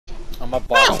I'm a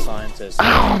box scientist. That's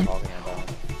what I'm talking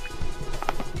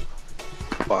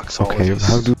about. Okay,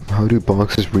 how do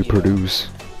boxes reproduce?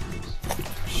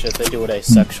 Shit, they do it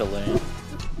asexually.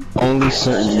 Only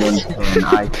certain ones can.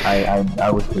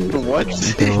 I was the What?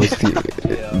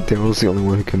 Daryl's the only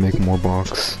one who can make more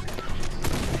box.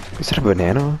 Is that a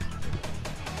banana?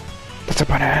 That's a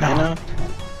banana.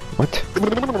 What?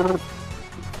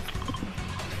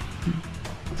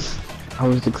 I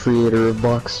was the creator of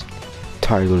box.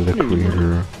 Tyler the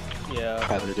creator. Yeah.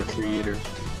 Tyler the creator.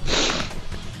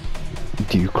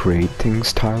 Do you create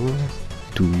things, Tyler?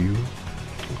 Do you?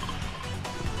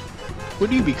 What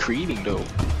do you be creating though?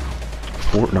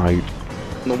 Fortnite.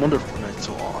 No wonder Fortnite's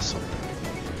so awesome.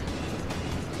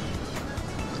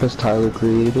 Because Tyler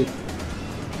created it?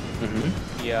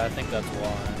 Yeah, I think that's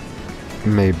why.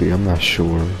 Maybe, I'm not sure.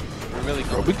 We're really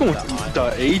Bro, we going to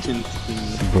the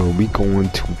agency. Bro, we going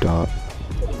to the...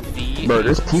 Bro,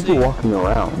 there's people walking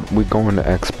around. We going to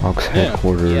Xbox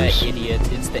headquarters. Yeah, idiot.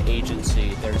 It's the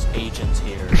agency. There's agents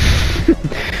here.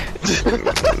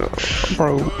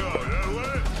 Bro.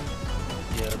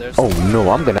 Yeah, there's... Oh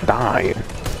no, I'm gonna die.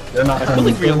 They're not I feel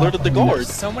like we alerted the There's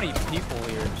guards. so many people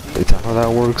here. Is that how that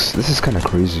works? This is kind of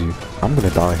crazy. I'm gonna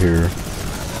die here.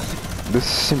 This is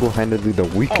single-handedly the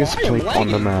weakest I am plate on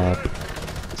the lagging. map.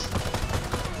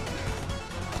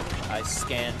 I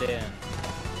scanned in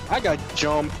I got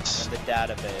jumped. the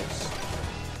database.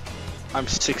 I'm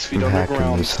 6 feet I'm on the hacking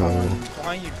ground. this hole. Why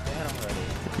are you dead already?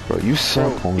 Bro, you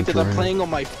suck, Bro, because I'm Andre. playing on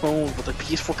my phone with a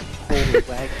PS4 controller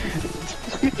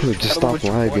lagging. Bro, just stop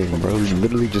lagging, bro.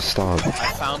 Literally just stop. I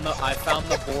found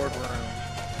the boardroom.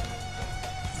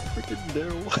 Freaking no.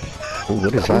 Oh,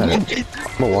 what is that? I'm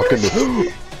gonna walk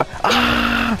into.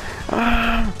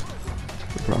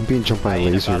 Bro, I'm being jumped by a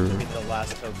About laser. to be the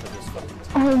last hope for this fucking team.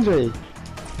 Andre!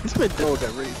 This man dog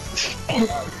got raped.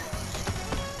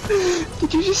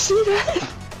 Did you just see that?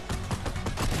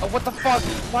 Oh, what the fuck?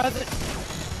 Why is it?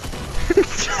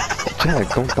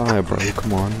 Jack, don't die, bro.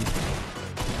 Come on.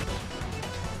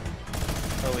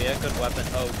 Oh yeah, good weapon.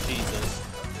 Oh Jesus.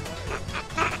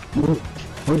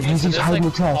 Wait, he's There's hiding in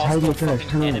like the trash, hiding in the hostile trash, fucking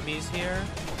turn around. enemies here.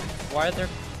 Why are there?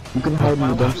 You can hide in Why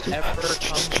the would you dumpster. ever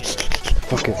come here?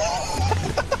 Fuck it.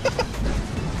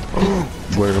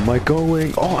 Where am I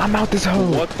going? Oh, I'm out this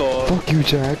hole. What the? Fuck you,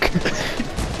 Jack.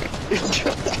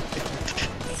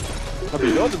 I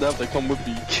mean, y'all didn't have to come with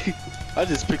me. I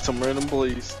just picked some random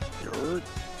place. You heard?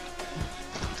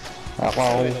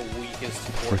 Probably the weakest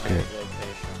Frick Fortnite it.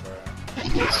 location, bro.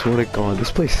 I swear to God,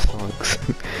 this place sucks.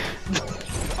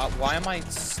 Why am I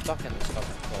stuck in this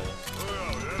fucking place?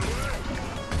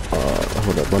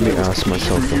 Hold up, let me ask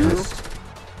myself that.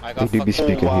 I They got do be fucking...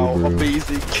 speaking wow, Hebrew.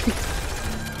 amazing.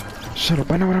 Shut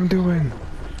up, I know what I'm doing.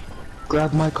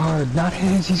 Grab my card, not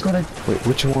his, he's gonna... Wait,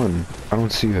 which one? I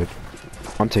don't see it.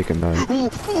 I'm taking that.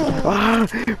 Ah!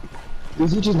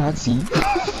 Did you just not see?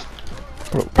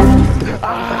 Bro.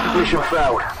 Mission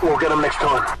failed. We'll get him next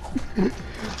time.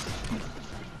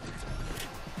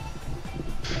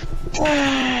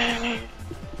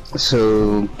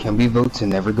 So, can we vote to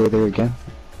never go there again?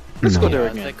 Let's go No. there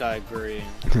I again. think I agree.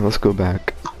 Let's go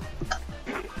back.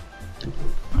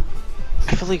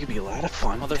 I feel like it'd be a lot of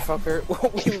fun. Motherfucker,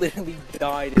 we literally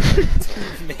died in like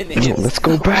 2 minutes. No, let's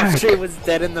go back. Andre was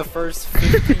dead in the first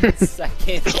 15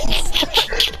 seconds.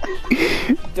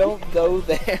 Don't go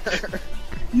there.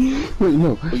 Wait,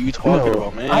 no. What are you talking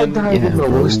about, man? I died in the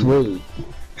bro. worst way.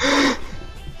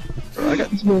 Bro, I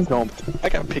got jumped. I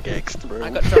got pickaxed, bro. I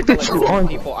got jumped by like So, 4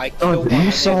 Andre- people. I killed Andre, one. you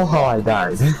and saw they how I walked me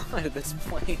died. inside of this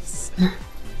place.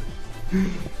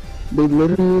 They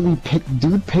literally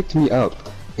picked me up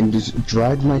and just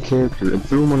dragged my character and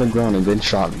threw him on the ground and then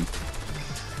shot me.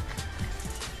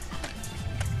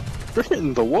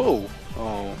 Freaking the whoa.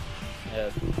 Oh. Yeah,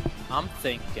 I'm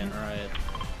thinking, right,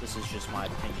 this is just my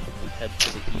opinion, we head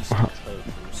to the east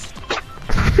coast.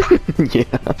 Yeah.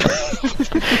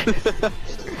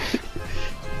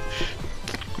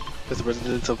 As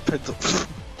residents of Pennsylvania.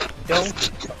 Don't.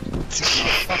 Oh,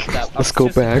 fuck that. I Let's was go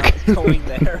just back. not going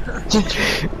there. These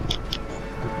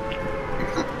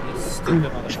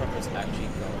stupid motherfuckers actually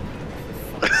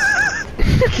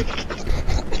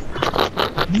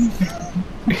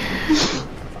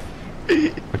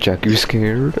going. Jack, you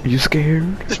scared? Are you scared?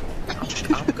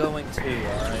 I'm going to,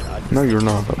 alright? No, you're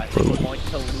not, I bro. think I'm going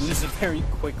to lose very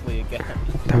quickly again.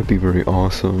 That would be very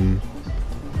awesome.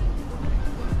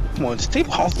 Come on, stay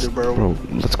positive, bro. Bro,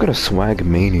 let's go to Swag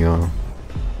Mania.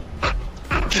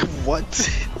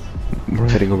 What? We're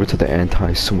heading over to the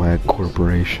Anti-Swag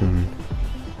Corporation.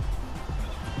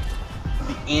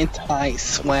 The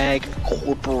Anti-Swag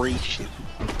Corporation.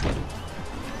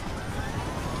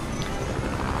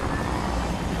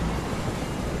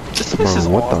 This place Bro, is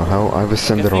what the awesome. hell? I've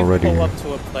ascended If you already. pull up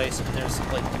to a place and there's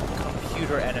like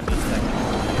computer enemies that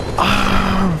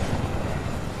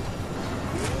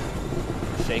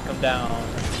can shake them down.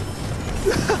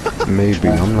 Maybe,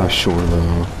 I'm not sure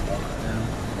though.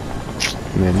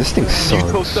 Man, this thing You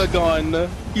took sucks. the gun.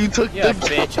 You took Yeah, the gun.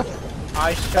 bitch.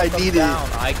 I shut them need down.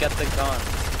 I get the gun.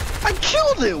 I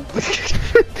killed him.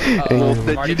 Uh-oh,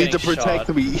 Then I'm you need to getting protect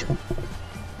shot. me.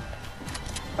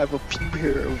 I have a few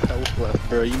pair of health left,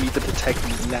 bro. You need to protect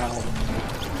me now.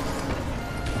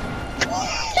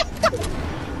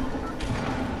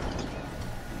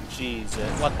 Jesus,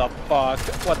 what the fuck?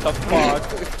 What the fuck?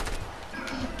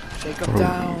 Shake them Bro,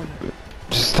 down.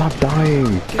 Just stop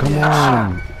dying. Come me a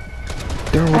on.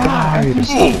 Daryl died.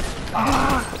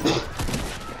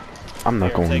 I'm not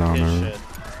Here, going take down his there. shit.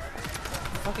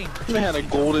 Fucking I had a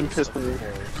golden pistol.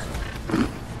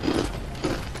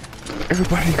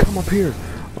 Everybody, come up here.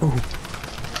 Oh,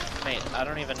 Mate, I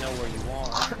don't even know where you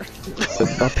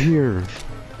are. up here.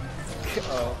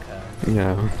 Oh, okay.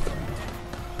 Yeah.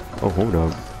 Oh, hold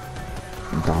up.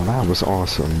 Nah, that was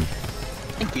awesome.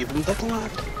 I gave him the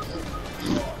block.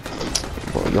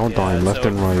 Bro, y'all Yeah, dying it's left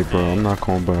and over right, for bro. me. I'm not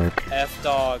going back.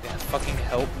 F-dog, fucking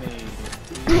help me.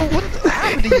 What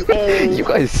happened to you? Oh. You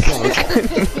guys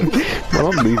suck.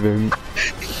 Bro, I'm leaving.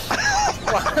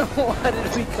 Why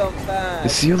did we come back?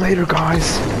 See you later,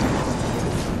 guys.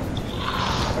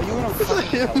 Are you in a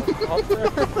fucking helicopter?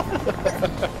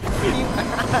 You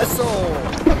asshole!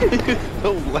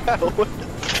 So loud.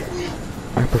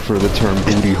 I prefer the term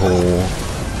booty hole.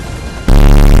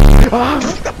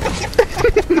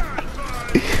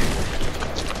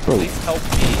 Bro, Please help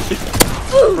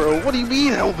me. Bro, what do you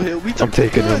mean help him? We I'm took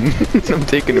taking him. I'm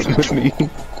taking him with me.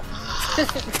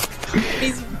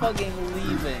 He's fucking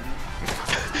leaving.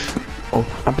 Oh,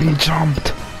 I'm being jumped.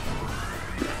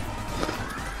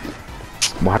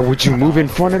 Why would you move in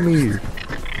front of me?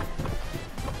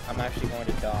 I'm actually going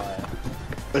to die.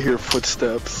 I hear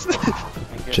footsteps.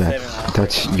 Like, you're Jack, saving all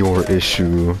that's my your time.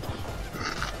 issue.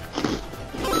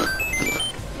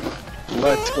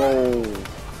 Let's go.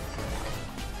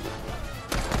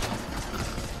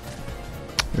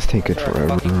 It's taking There are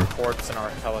fucking forever. ports in our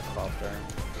helicopter.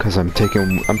 Cause I'm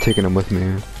taking him with me.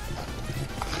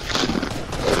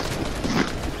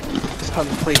 It's time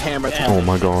to play hammer Damn, time. Oh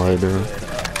my this shit god. tastes good.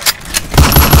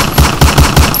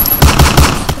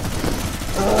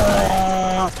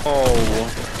 Oh.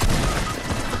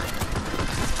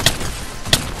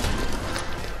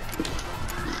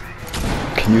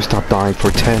 Can you stop dying for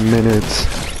 10 minutes?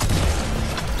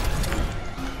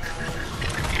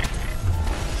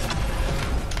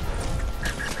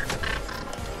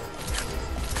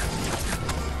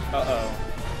 Uh-oh.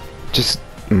 Just,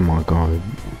 oh my god.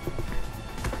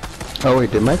 Oh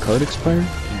wait, did my card expire?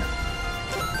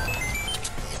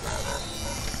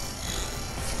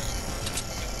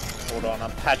 Hold on,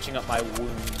 I'm patching up my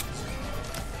wounds.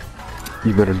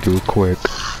 You better do it quick.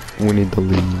 We need to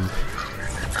leave.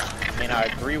 I mean, I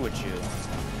agree with you.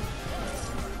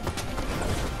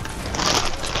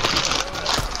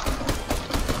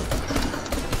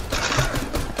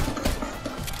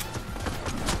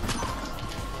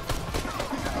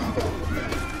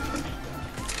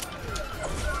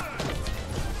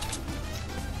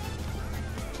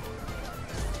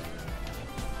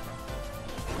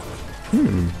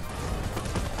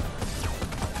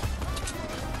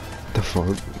 The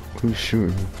fuck? Who's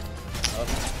shooting?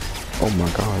 Oh my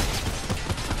god.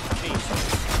 Jesus.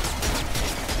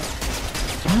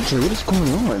 Andre, what is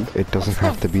going on? It doesn't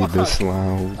have to be this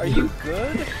loud. Are you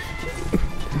good?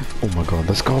 Oh my god,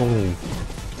 let's go.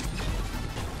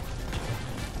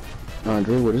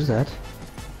 Andre, what is that?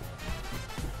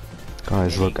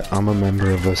 Guys, look, I'm a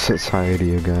member of a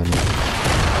society again.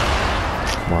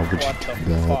 Why would you What do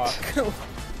the that? fuck?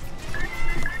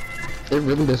 It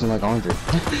really doesn't like Andre.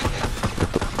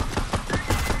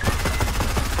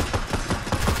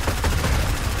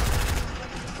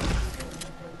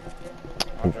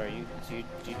 Andre,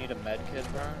 do you need a med kit,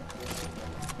 bro?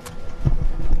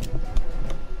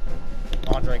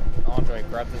 Andre,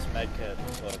 grab this med kit.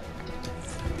 Look,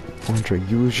 Andre,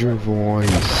 use your voice.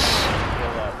 heal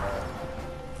up, bro.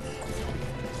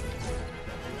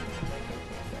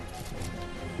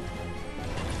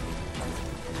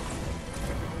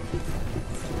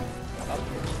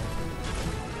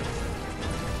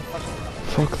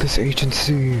 Fuck this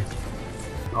agency.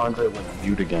 Andre went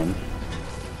mute again.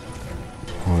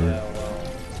 Hard. Yeah,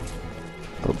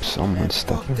 well. Oops, someone's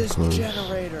Fuck stepping this close.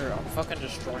 generator! I'm fucking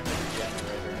destroying this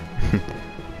generator.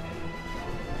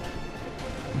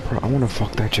 Bro, I wanna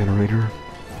fuck that generator.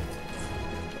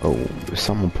 Oh, there's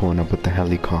someone pulling up with the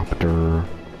helicopter. Yeah,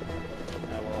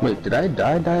 well, Wait, did I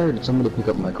die, or did somebody pick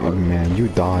up my car? Oh, man, you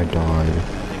died. I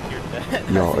think you're dead.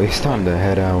 Yo, it's time to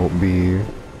head out, B. What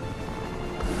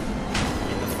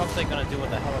the fuck they gonna do with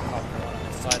the helicopter when I'm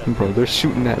inside of Bro, it? they're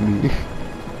shooting at me.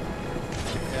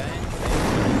 Okay.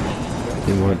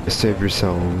 You know what? Save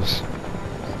yourselves.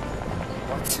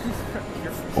 What?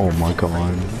 Oh my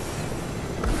god.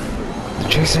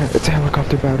 Jason, it's a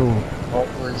helicopter battle. All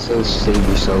where it says save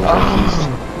yourself.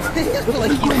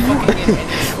 Like you fucking in any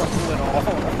trouble at all.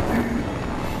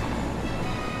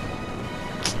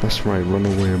 That's right, run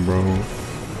away, bro.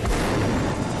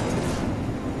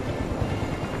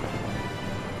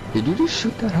 Did you just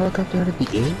shoot that helicopter out of the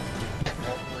air?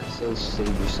 All where it says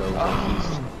save yourself.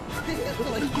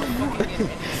 Like you fucking in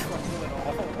any trouble at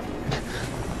all.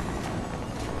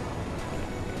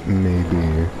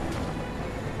 Maybe.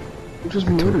 You just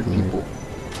murdered people.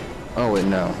 Oh wait,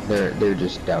 no. They're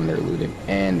just down there looting,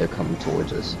 and they're coming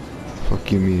towards us.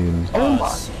 Fuck you mean? Oh my!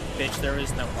 Us. Bitch, there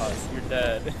is no us. You're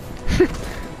dead.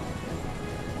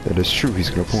 That is true, he's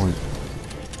got a point.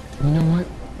 You know what?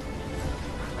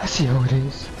 I see how it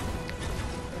is.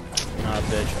 Nah,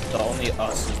 bitch. The only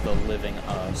us is the living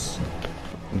us.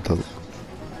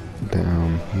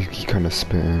 Damn, he kinda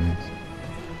spin.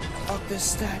 Fuck this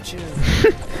statue.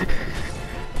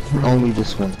 Only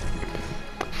this one.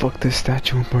 Fuck this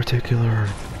statue in particular.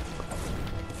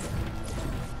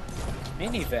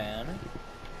 Minivan.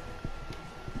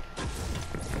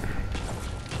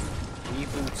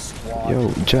 Reboot squad.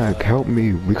 Yo, Jack, help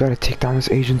me. We gotta take down this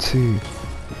agency.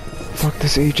 Fuck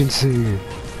this agency.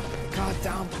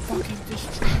 Goddamn fucking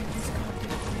destroy these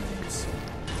goddamn things. I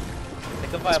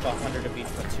think if I have 100 of each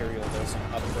material, there's an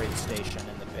upgrade station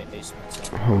in the basement.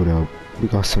 So Hold up. We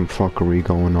got some fuckery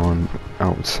going on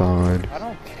outside. I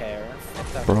don't care.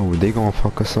 Fuck that. Bro, they gonna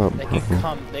fuck us up, They bro. can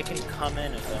come. They can come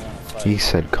in if they want to fight. He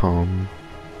said come.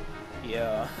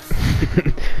 Yeah.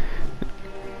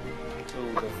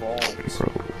 Ooh, the vault.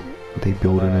 Bro, they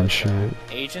building and shit.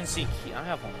 Agency key. I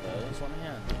have one of those. Let me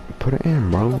in. Put it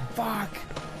in, bro. What the fuck?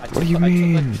 What do you I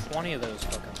mean? took like 20 of those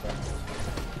fucking things.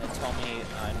 And tell me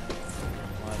I'm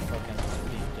my fucking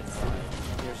being denied.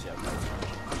 Here's the other.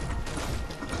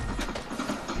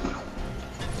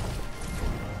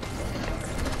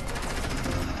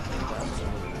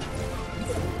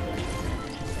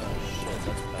 Shit,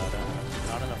 that's badass.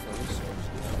 Not enough resources.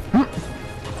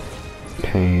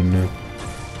 Pain. Yo,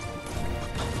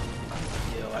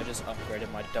 I just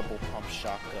upgraded my double pump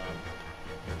shotgun.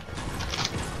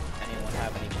 Anyone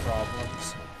have any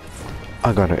problems?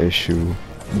 I got an issue.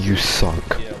 You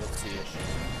suck. Yeah, what's the issue?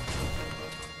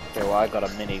 Okay, well I got a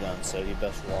minigun, so you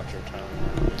best watch your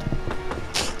tone.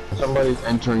 Somebody's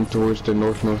entering towards the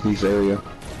northeast area.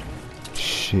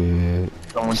 Shit.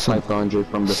 Someone sniped Andre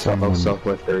from the southwest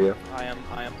area. I am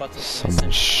but to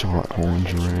Someone shot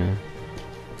Andre.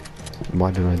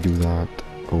 Why did I do that?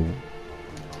 Oh.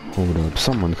 Hold up.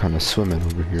 Someone kinda swimming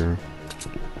over here.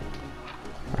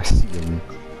 I see him.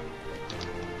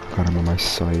 I got him in my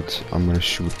sights. I'm gonna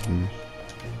shoot him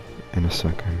in a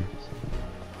second.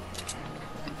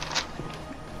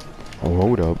 Oh,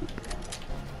 hold up.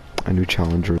 A new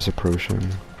challenger is approaching.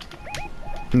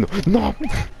 No, no!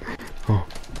 Oh,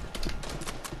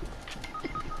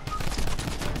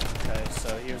 Okay,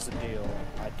 so here's the deal.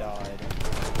 I died.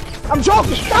 I'm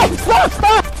joking! Stop! Stop!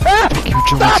 Stop! fuck you,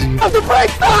 Jonesy. Stop the brake!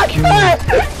 Stop! Fuck you. I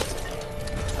think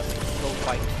you go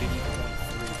by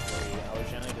 80.33. I was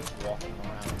generally just walking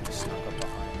around and snuck up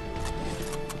behind.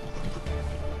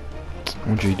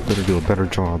 Andre, you better do a better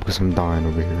job because I'm dying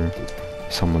over here.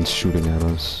 Someone's shooting at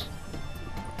us.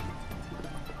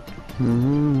 I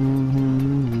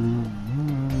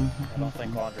don't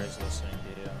think Andre's listening to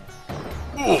you.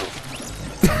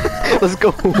 Let's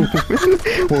go.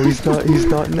 Well, he's not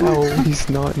now. He's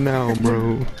not now,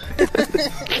 bro.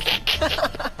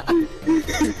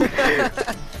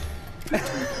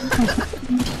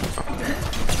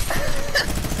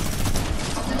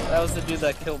 That was the dude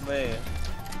that killed me.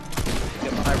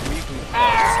 Get my reboot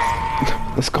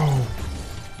cards. Let's go.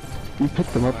 You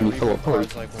picked them up and you fell apart.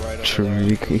 Cards, like, right over True, there.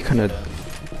 he kinda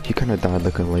died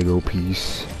like a Lego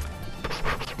piece.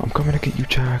 I'm coming to get you,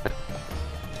 Jack.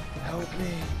 Help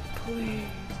me, please.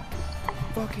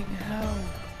 Fucking hell.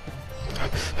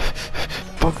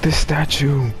 Fuck this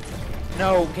statue.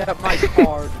 No, get my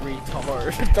card,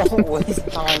 retard. Don't waste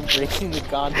time breaking the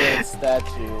goddamn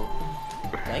statue.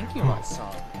 Thank you, my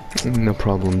son. No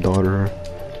problem, daughter.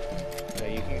 Yeah,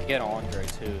 you can get Andre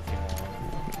too if you want.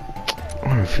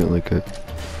 I don't feel like it.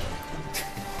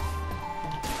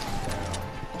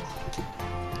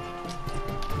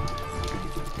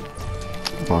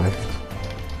 Bye.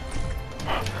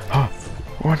 Huh. I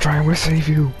wanna try and save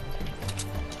you.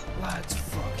 Let's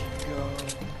fucking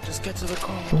get to the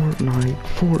car.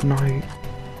 Fortnite.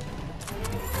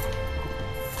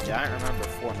 Yeah, I don't remember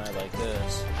Fortnite like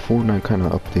this. Fortnite kind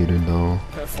of updated though.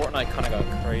 Fortnite kind of got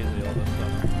crazy all of a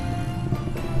sudden.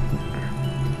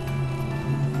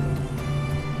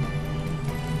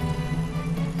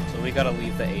 So we gotta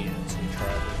leave the agency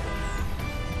tribe.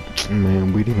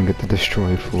 Man, we didn't even get to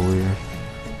destroy it fully.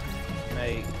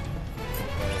 Mate.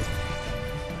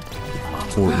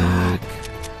 Fortnite.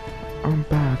 I'm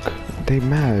back. They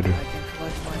mad. I can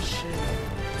collect my shit.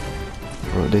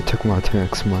 Bro, they took my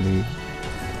tax money.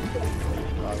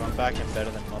 I'm back and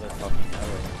better than motherfucking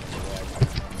ever.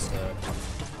 Instead.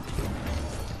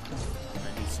 I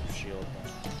need some shield.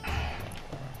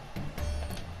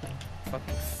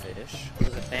 Fucking fish?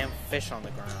 There's a damn fish on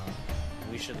the ground.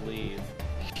 We should leave.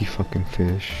 You fucking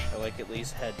fish. Or like at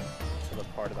least head to the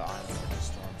part of the island where the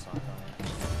storm's not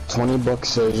coming. $20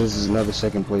 says this is another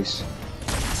second place. I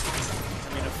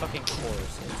mean, a fucking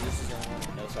course. Like, this is the only one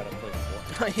who knows how to play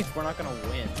Fortnite. We're not gonna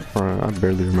win. Alright, I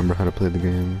barely remember how to play the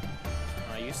game.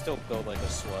 You still build like a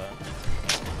sweat.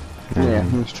 Yeah,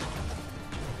 that's true.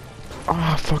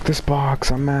 Ah, fuck this box.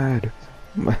 I'm mad.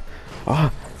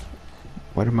 Why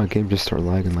did my game just start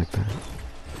lagging like that?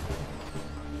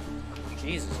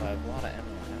 Jesus, I have a lot of ammo.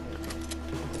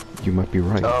 You might be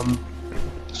right.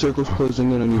 Circle's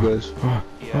closing in on you guys. Yeah,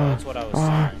 that's what I was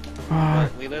saying.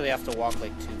 But we literally have to walk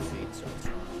like 2 feet, so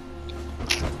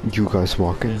it's not. You guys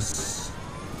walking?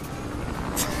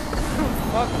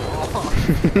 Fuck off.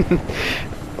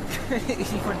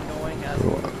 You annoying ass.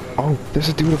 Oh, there's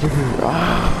a dude over here. Ah!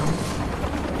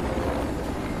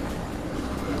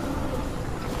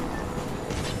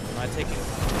 Am I taking?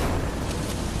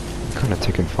 Kind of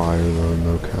taking fire though,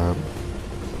 no cap.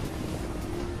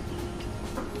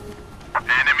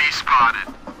 Enemy spotted.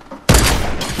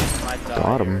 I died.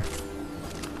 Got him.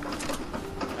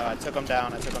 I took him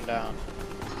down.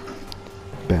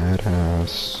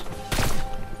 Badass.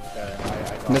 Okay, I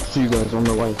got Next to you guys, on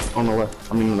the right.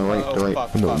 I mean on the right, the right.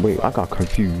 Fuck, No, fuck, wait, fuck. I got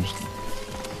confused.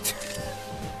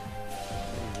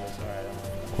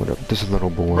 What up? This little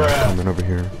boy coming over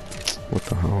here. What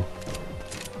the hell?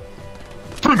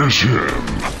 Finish him.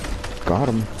 Got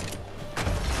him.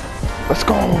 Let's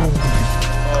go!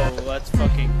 Oh, let's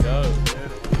fucking go,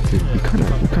 dude. Dude, we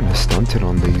kind of stunted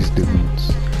on these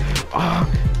dudes. Ah!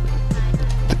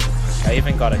 I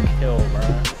even got a kill,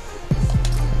 bro.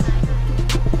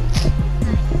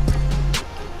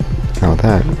 Now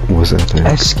that was epic.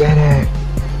 Let's get it.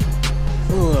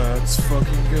 Let's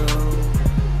fucking go.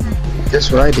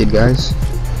 Guess what I did, guys?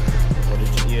 What did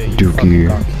you do? You Dookie.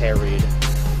 fucking got carried.